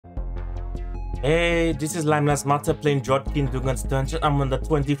Hey, this is Limeless Matter playing DROD in Dugan's Dungeon. I'm on the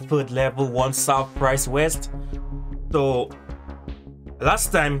 23rd level, 1 South, Thrice West. So,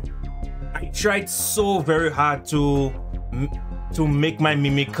 last time, I tried so very hard to make my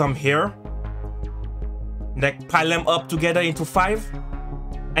mimic come here. Like, pile them up together into 5.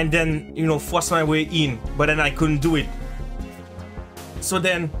 And then, you know, force my way in. But then I couldn't do it. So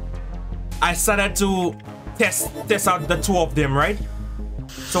then, I started to test out the 2 of them, right?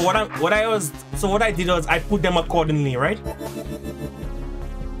 So what I did was I put them accordingly, right?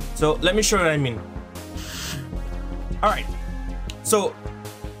 So let me show you what I mean. All right. So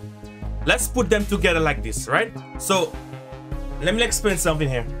let's put them together like this, right? So let me explain something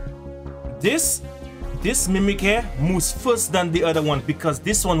here. This mimic here moves first than the other one because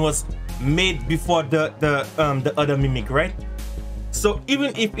this one was made before the other mimic, right? So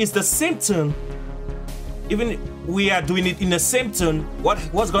even if it's the same turn, even we are doing it in the same turn,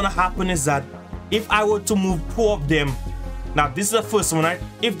 what's gonna happen is that if I were to move 2 of them, now this is the first one, right?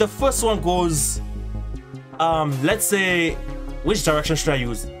 If the first one goes, let's say, which direction should I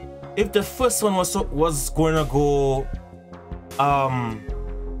use? If the first one was going to go,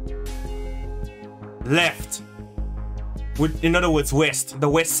 left, in other words, west, the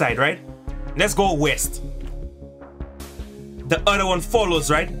west side, right? Let's go west. The other one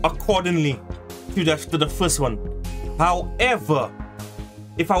follows, right? Accordingly to the first one. However,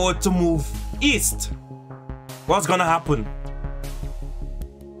 if I were to move east, what's gonna happen?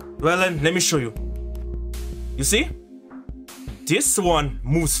 Well then, let me show you. You see? This one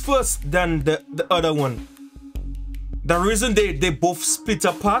moves first than the other one. The reason they both split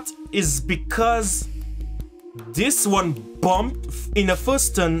apart is because this one bumped in the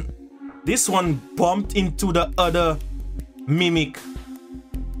first turn, this one bumped into the other mimic.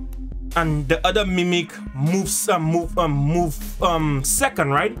 And the other mimic moves second,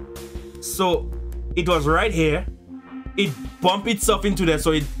 right? So it was right here. It bumped itself into there,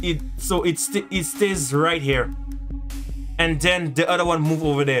 so it stays right here. And then the other one move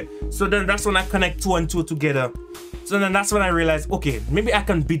over there. So then that's when I connect 2 and 2 together. So then that's when I realized, okay, maybe I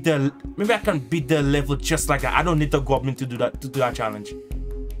can beat the level just like that. I don't need the goblin to do that challenge.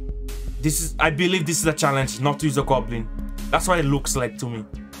 I believe this is a challenge, not to use a goblin. That's what it looks like to me.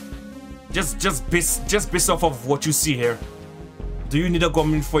 Just based off of what you see here. Do you need a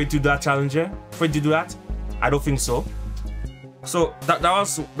goblin for you to do that challenge here? For you to do that? I don't think so. So that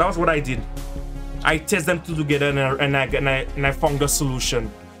was what I did. I test them two together and I found the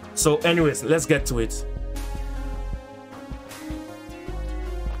solution. So anyways, let's get to it.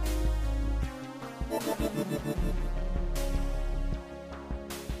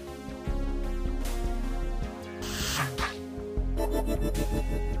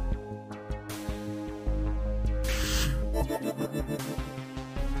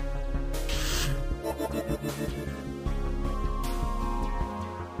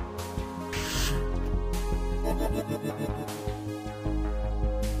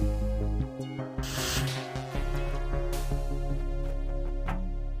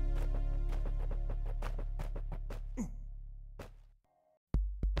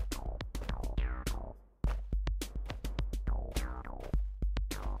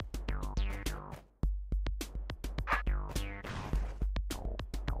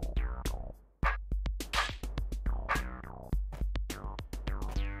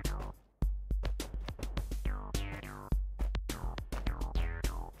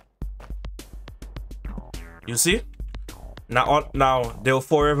 You see? Now they'll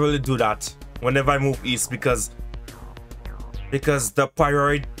forever do that whenever I move east because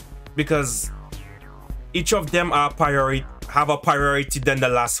each of them have a priority than the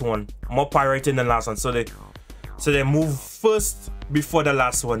last one, more priority than the last one. So they move first before the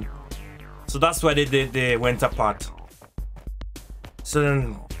last one. So that's why they went apart. So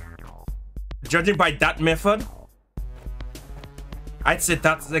then, judging by that method, I'd say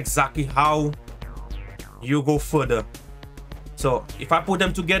that's exactly how you go further. So if I put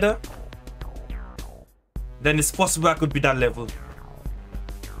them together, then it's possible I could beat that level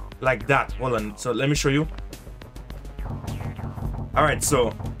like that. Hold on, so let me show you. All right,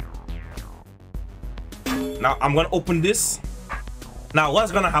 so now I'm gonna open this. Now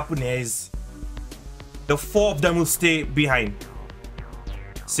what's gonna happen here is the 4 of them will stay behind,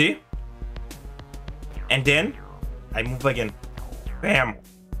 see? And then I move again, bam,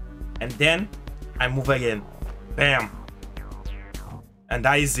 and then I move again, bam, and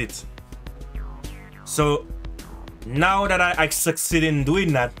that is it. So now that I succeed in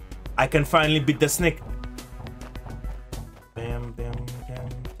doing that, I can finally beat the snake. Bam, bam, bam,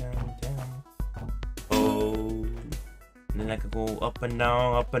 bam, bam. Oh, and then I can go up and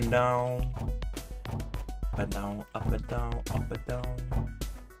down, up and down. Up and down, up and down, up and down.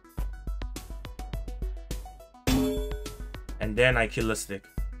 And then I kill the stick.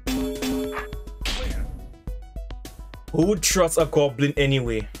 Who would trust a goblin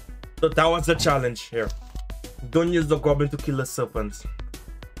anyway? So that was the challenge here. Don't use the goblin to kill the serpent.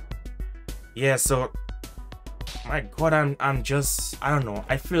 Yeah, so my god, I'm just, I don't know,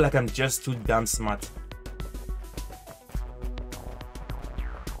 I feel like I'm just too damn smart.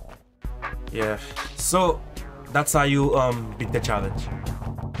 Yeah, so that's how you beat the challenge.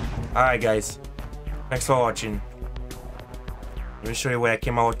 Alright guys, thanks for watching. Let me show you where I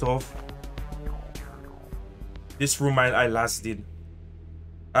came out of. This room I last did.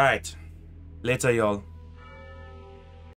 Alright, later y'all.